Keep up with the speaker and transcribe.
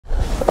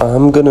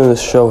I'm gonna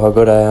show how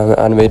good I am. And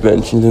I made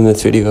mentions in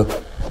this video.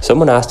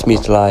 Someone asked me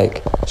to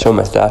like show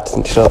my stats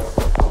and stuff,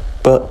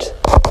 but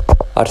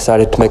I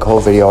decided to make a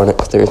whole video on it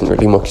because there isn't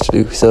really much to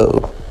do.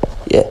 So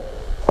yeah,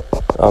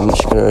 I'm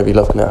just gonna be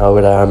looking at how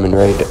good I am in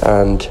Raid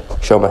and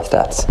show my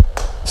stats.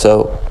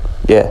 So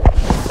yeah,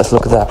 let's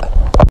look at that.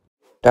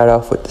 Start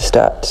off with the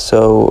stats.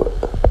 So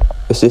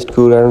assist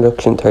cooldown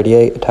reduction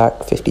 38,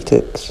 attack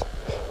 56,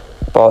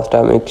 boss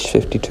damage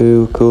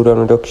 52,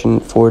 cooldown reduction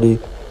 40,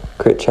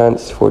 crit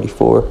chance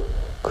 44,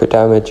 crit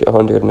damage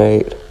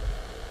 108,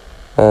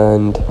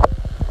 and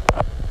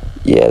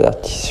yeah,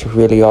 that's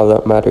really all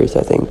that matters,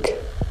 I think.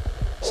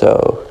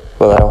 So,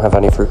 well, I don't have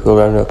any for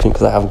cooldown reduction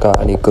because I haven't got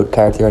any good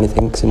cards or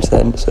anything since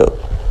then, so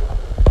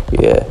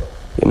yeah,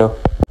 you know.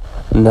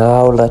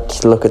 Now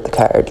let's look at the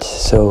cards.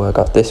 So I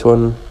got this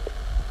one,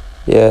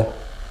 yeah,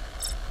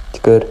 it's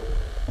good.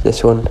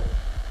 This one,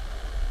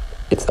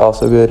 it's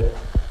also good.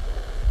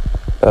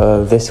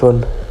 This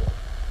one,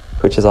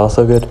 which is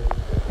also good.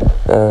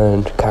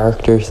 And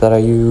characters that I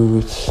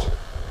use,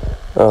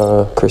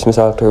 Christmas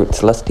Altar with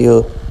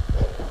Celestial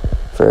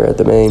for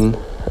the main,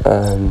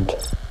 and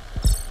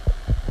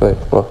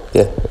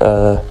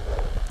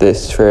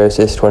this for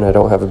assist when I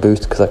don't have a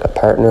boost because I got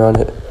partner on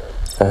it.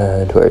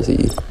 And where is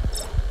he?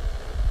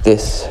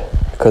 This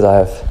because I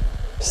have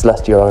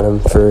Celestial on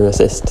him for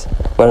assist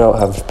when I don't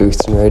have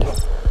boosts in Raid.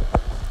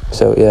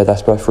 So yeah,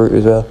 that's my fruit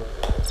as well.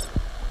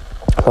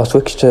 I'll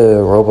switch to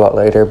Robot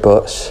later,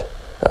 but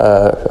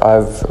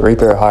I've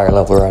Reaper at a higher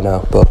level right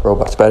now, but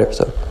Robot's better,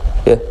 so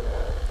yeah.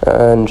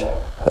 And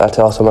that's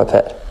also my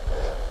pet.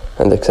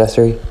 And the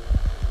accessory.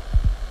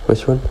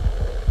 Which one?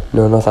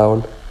 No, not that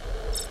one.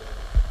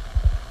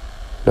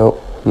 No,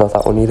 not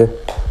that one either.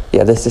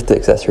 Yeah, this is the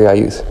accessory I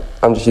use.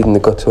 I'm just using the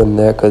Guts one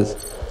there because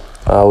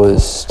I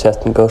was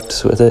testing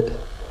Guts with it.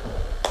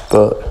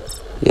 But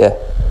yeah,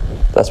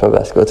 that's my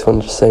best Guts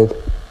one, just saying.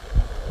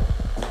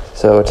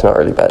 So it's not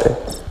really better.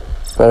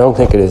 I don't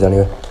think it is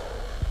anyway.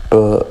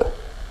 But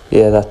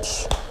yeah,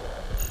 that's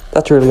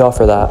really all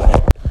for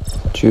that.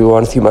 Do you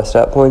want to see my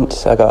stat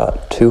points? I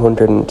got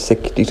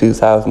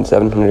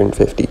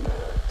 262,750.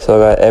 So I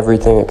got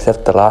everything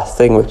except the last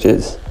thing, which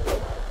is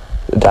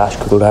the dash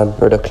cooldown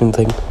reduction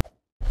thing.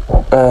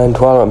 And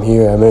while I'm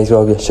here, I may as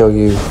well just show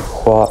you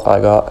what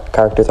I got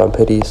characters on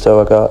pity. So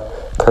I got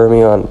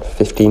Kermie on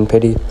 15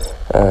 pity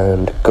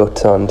and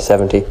Guts on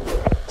 70.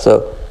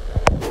 So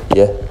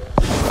yeah,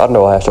 I don't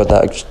know why I showed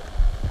that, I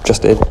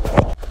just did.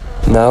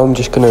 Now I'm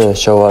just gonna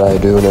show what I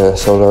do in a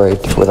solo raid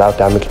without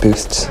damage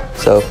boosts.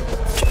 So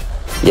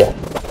yeah,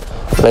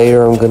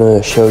 later I'm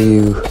gonna show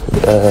you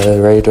a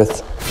raid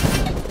with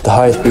the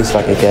highest boost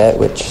I could get,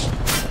 which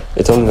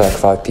it's only like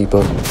 5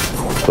 people,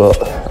 but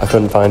I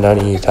couldn't find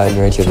any Titan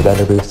raids with a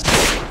better boost.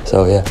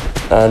 So yeah,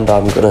 and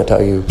I'm gonna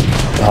tell you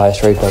the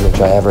highest raid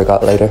damage I ever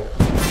got later.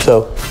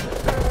 So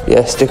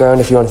yeah, stick around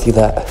if you want to see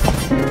that.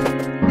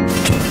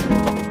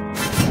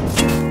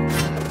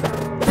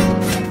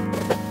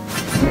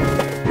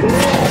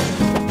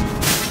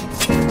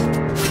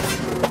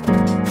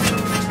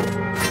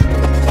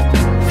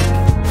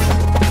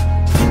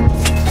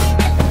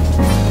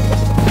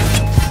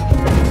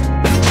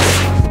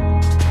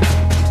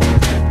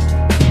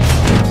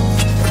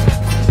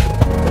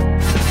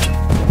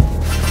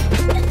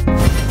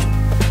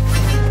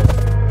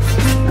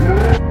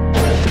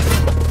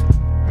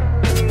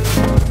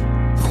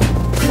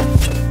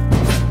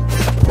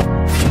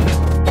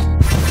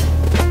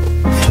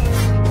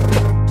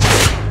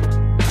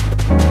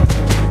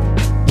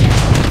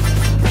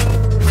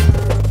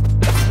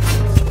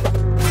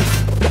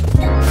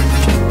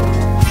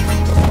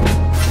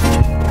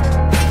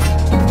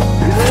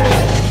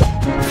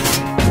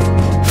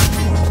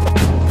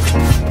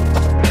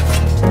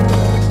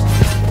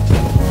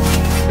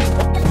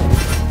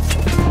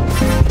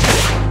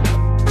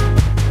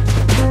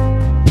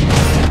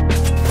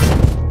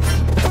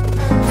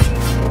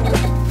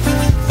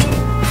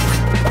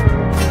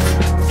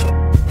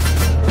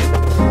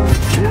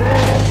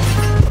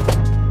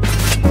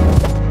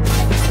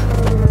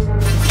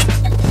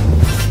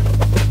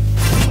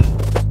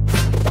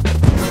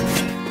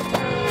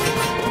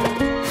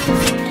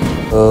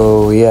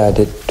 Oh yeah, I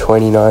did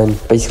 29,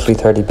 basically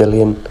 30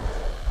 billion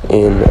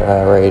in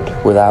raid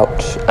without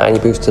any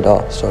boost at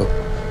all. So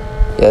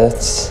yeah,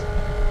 that's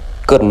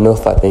good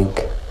enough, I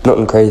think.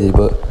 Nothing crazy,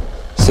 but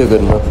still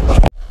good enough.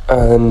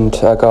 And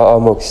I got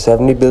almost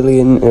 70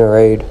 billion in a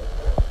raid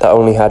that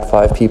only had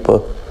 5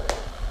 people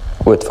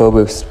with full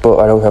boost, but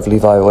I don't have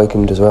Levi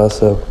Awakened as well,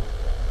 so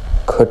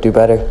could do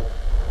better.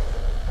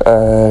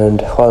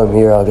 And while I'm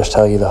here, I'll just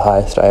tell you the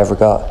highest I ever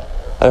got.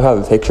 I don't have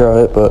a picture of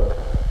it, but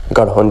I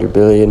got 100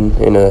 billion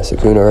in a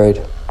Sukuna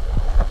raid.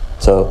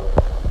 So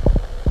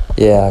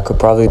yeah, I could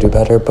probably do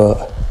better,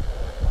 but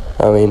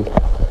I mean,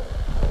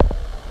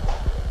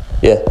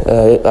 yeah,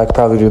 I could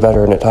probably do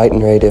better in a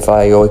Titan raid if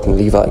I awaken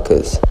Levi,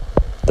 because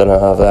then I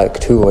have like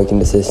 2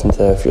 awakened assists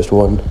instead of just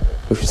 1,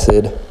 which is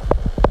Sid.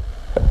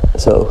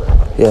 So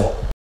yeah.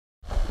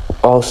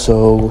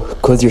 Also,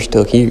 because you're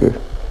still here,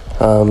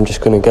 I'm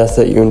just gonna guess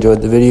that you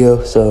enjoyed the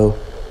video. So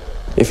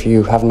if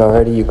you haven't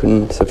already, you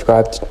can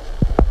subscribe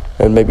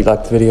and maybe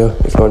like the video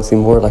if you want to see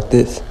more like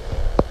this.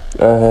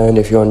 And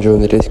if you want to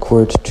join the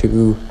Discord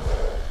too,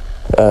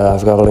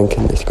 I've got a link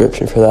in the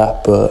description for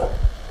that. But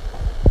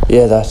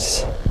yeah,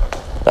 that's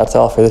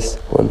all for this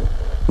one.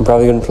 I'm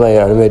probably going to play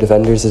Anime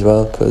Defenders as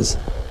well, because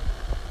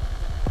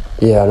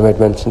yeah, Anime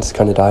Dimension's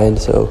kind of dying,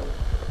 so,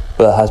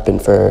 well, it has been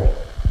for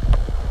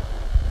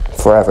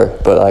forever,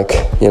 but like,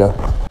 you know,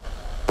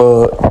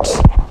 but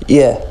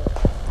yeah,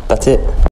 that's it.